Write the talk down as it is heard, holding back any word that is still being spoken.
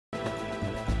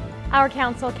Our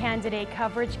council candidate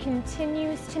coverage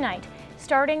continues tonight,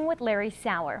 starting with Larry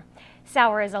Sauer.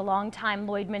 Sauer is a longtime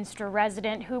Lloydminster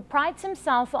resident who prides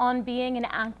himself on being an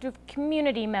active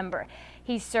community member.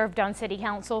 He's served on city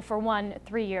council for one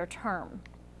 3-year term.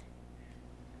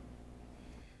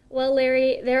 Well,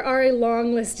 Larry, there are a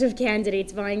long list of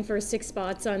candidates vying for 6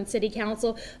 spots on city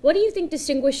council. What do you think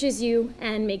distinguishes you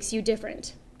and makes you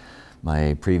different?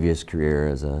 My previous career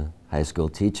as a high school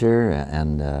teacher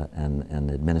and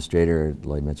administrator at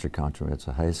Lloydminster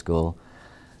Comprehensive High School.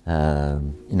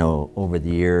 You know, over the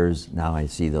years, now I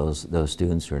see those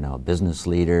students who are now business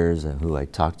leaders, who I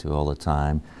talk to all the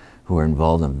time, who are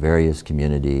involved in various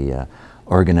community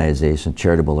organizations,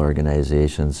 charitable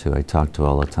organizations, who I talk to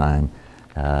all the time.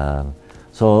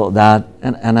 So that,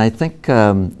 and I think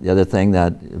the other thing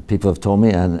that people have told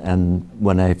me, and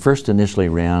when I first initially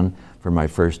ran for my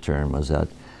first term, was that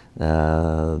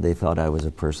they thought I was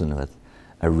a person with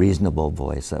a reasonable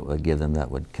voice that would give them, that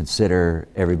would consider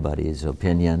everybody's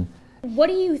opinion. What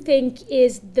do you think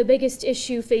is the biggest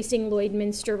issue facing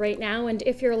Lloydminster right now? And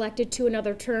if you're elected to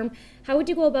another term, how would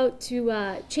you go about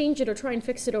to change it or try and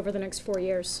fix it over the next 4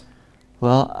 years?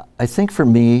 Well, I think for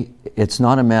me, it's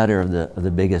not a matter of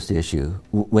the biggest issue.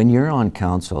 When you're on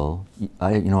council,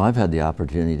 I've had the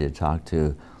opportunity to talk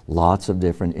to lots of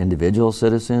different individual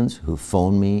citizens who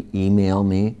phone me, email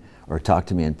me, or talk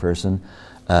to me in person,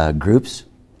 groups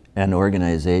and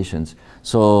organizations.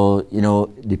 So, you know,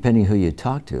 depending who you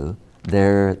talk to,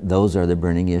 those are the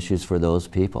burning issues for those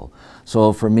people.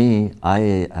 So for me,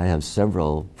 I have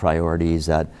several priorities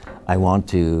that I want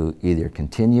to either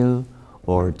continue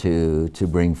or to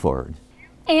bring forward.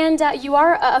 And you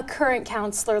are a current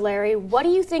councillor, Larry. What do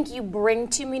you think you bring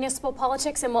to municipal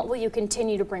politics, and what will you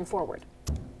continue to bring forward?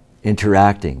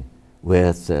 Interacting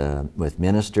with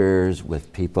ministers,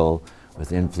 with people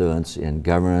with influence in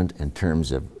government in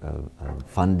terms of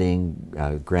funding,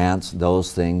 grants,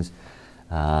 those things.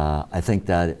 I think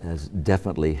that has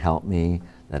definitely helped me,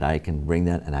 that I can bring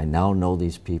that, and I now know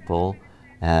these people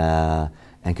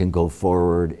and can go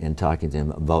forward in talking to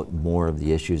them about more of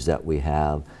the issues that we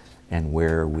have and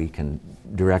where we can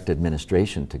direct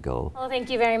administration to go. Well, thank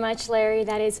you very much, Larry.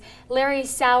 That is Larry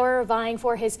Sauer vying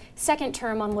for his 2nd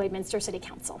term on Lloydminster City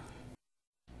Council.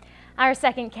 Our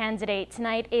second candidate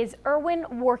tonight is Erwin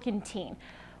Warkentien.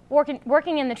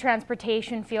 Working in the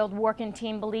transportation field,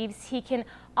 Warkentien believes he can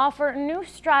offer new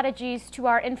strategies to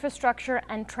our infrastructure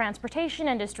and transportation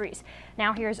industries.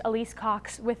 Now here's Elise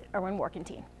Cox with Erwin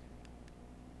Warkentien.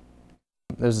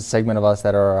 There's a segment of us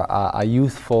that are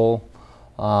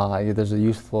there's a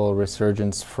youthful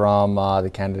resurgence from the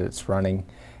candidates running,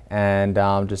 and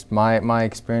just my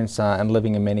experience and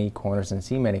living in many corners and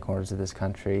seeing many corners of this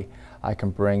country, I can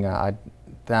bring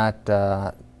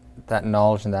that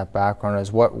knowledge and that background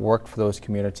as what worked for those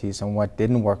communities and what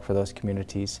didn't work for those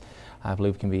communities. I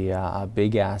believe can be a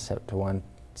big asset to once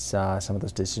some of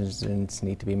those decisions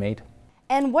need to be made.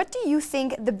 And what do you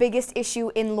think the biggest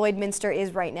issue in Lloydminster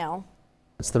is right now?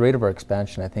 It's the rate of our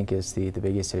expansion, I think, is the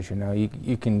biggest issue. Now,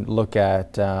 you can look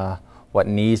at what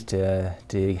needs to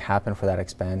happen for that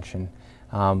expansion.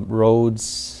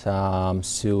 Roads,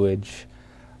 sewage,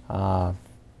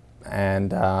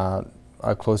 and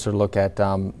a closer look at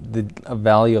the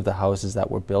value of the houses that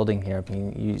we're building here. I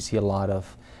mean, you see a lot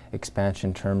of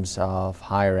expansion in terms of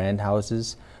higher end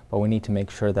houses, but we need to make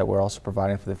sure that we're also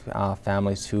providing for the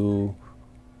families who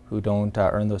don't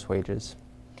earn those wages.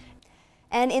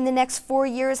 And in the next 4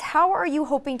 years, how are you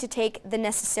hoping to take the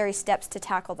necessary steps to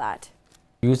tackle that?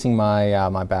 Using my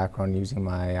my background, using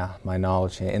my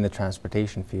knowledge in the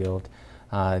transportation field,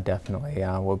 definitely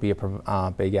will be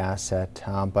a big asset.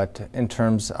 But in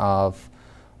terms of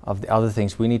the other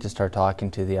things, we need to start talking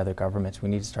to the other governments. We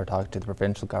need to start talking to the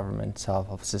provincial governments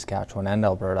of Saskatchewan and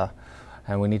Alberta,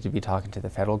 and we need to be talking to the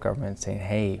federal government, saying,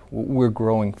 "Hey, we're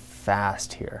growing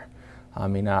fast here. I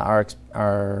mean,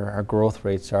 our growth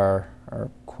rates are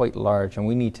quite large, and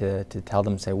we need to tell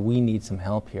them, say, we need some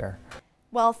help here."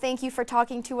 Well, thank you for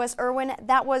talking to us, Erwin.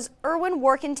 That was Erwin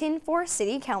Warkentien for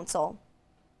City Council.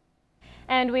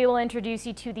 And we will introduce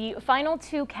you to the final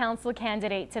 2 council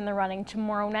candidates in the running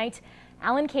tomorrow night,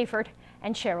 Alan Caford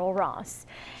and Cheryl Ross.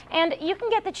 And you can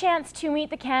get the chance to meet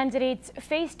the candidates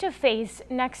face-to-face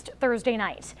next Thursday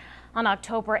night. On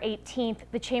October 18th,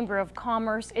 the Chamber of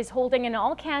Commerce is holding an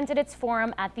all-candidates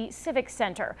forum at the Civic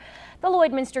Center. The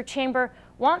Lloydminster Chamber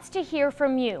wants to hear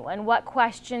from you and what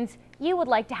questions you would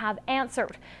like to have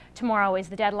answered. Tomorrow is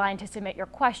the deadline to submit your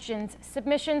questions.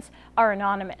 Submissions are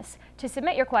anonymous. To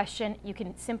submit your question, you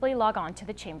can simply log on to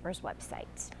the Chamber's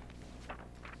website.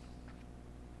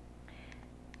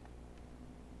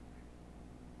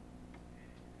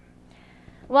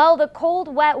 Well, the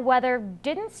cold, wet weather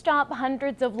didn't stop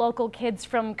hundreds of local kids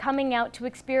from coming out to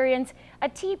experience a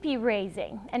teepee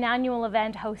raising, an annual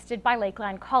event hosted by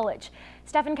Lakeland College.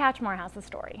 Stefan Katchmar has the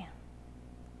story.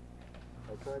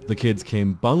 The kids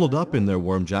came bundled up in their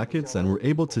warm jackets and were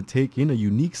able to take in a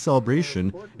unique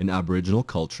celebration in Aboriginal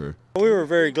culture. We were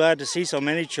very glad to see so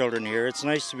many children here. It's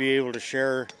nice to be able to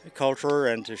share culture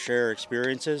and to share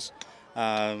experiences.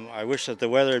 I wish that the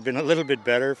weather had been a little bit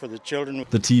better for the children.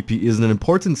 The teepee is an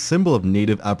important symbol of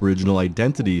Native Aboriginal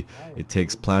identity. It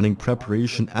takes planning,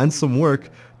 preparation, and some work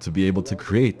to be able to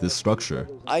create this structure.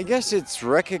 I guess it's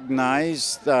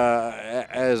recognized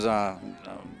as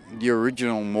the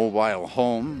original mobile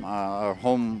home, our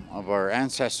home of our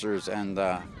ancestors, and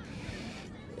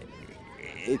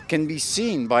it can be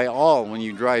seen by all when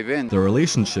you drive in. The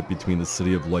relationship between the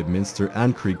city of Lloydminster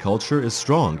and Cree culture is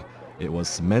strong. It was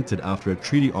cemented after a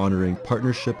treaty honoring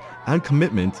partnership and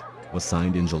commitment was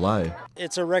signed in July.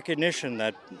 It's a recognition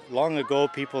that long ago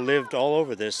people lived all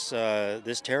over this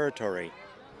territory.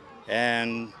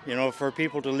 And, you know, for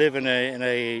people to live in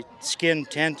a skin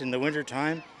tent in the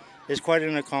wintertime is quite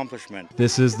an accomplishment.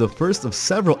 This is the first of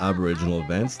several Aboriginal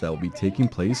events that will be taking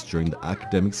place during the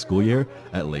academic school year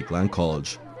at Lakeland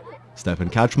College.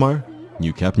 Stefan Katchmar,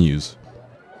 Newcap News.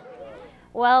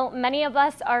 Well, many of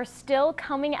us are still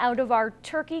coming out of our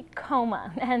turkey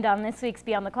coma, and on this week's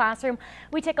Beyond the Classroom,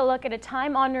 we take a look at a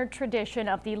time-honored tradition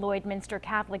of the Lloydminster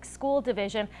Catholic School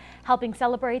Division, helping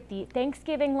celebrate the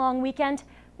Thanksgiving long weekend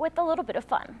with a little bit of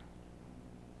fun.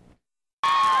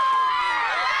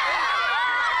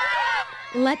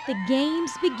 Let the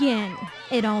games begin.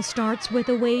 It all starts with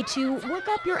a way to work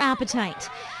up your appetite.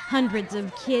 Hundreds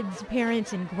of kids,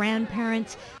 parents, and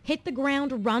grandparents hit the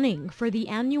ground running for the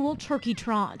annual turkey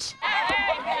trot.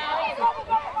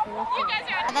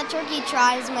 The turkey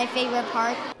trot is my favorite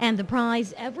part. And the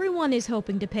prize everyone is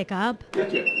hoping to pick up: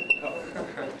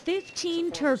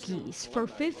 15 turkeys for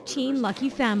 15 lucky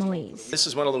families. This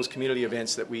is one of those community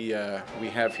events that we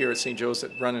have here at St. Joe's,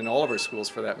 that run in all of our schools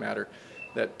for that matter,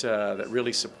 that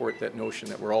really support that notion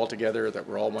that we're all together, that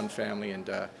we're all one family, and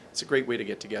it's a great way to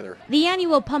get together. The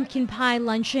annual pumpkin pie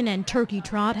luncheon and turkey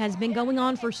trot has been going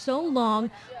on for so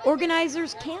long,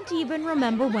 organizers can't even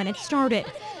remember when it started.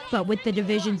 But with the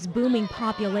division's booming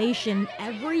population,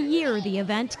 every year the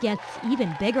event gets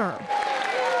even bigger.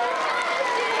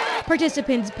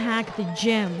 Participants pack the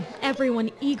gym, everyone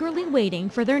eagerly waiting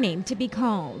for their name to be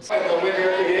called. The winner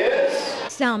is...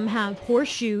 Some have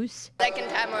horseshoes. Second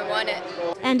time I won it.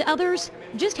 And others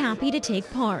just happy to take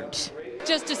part.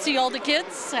 Just to see all the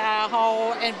kids,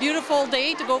 a beautiful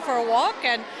day to go for a walk,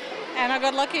 and I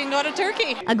got lucky and got a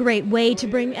turkey. A great way to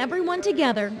bring everyone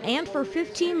together, and for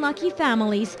 15 lucky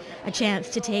families, a chance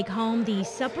to take home the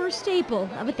supper staple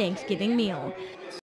of a Thanksgiving meal.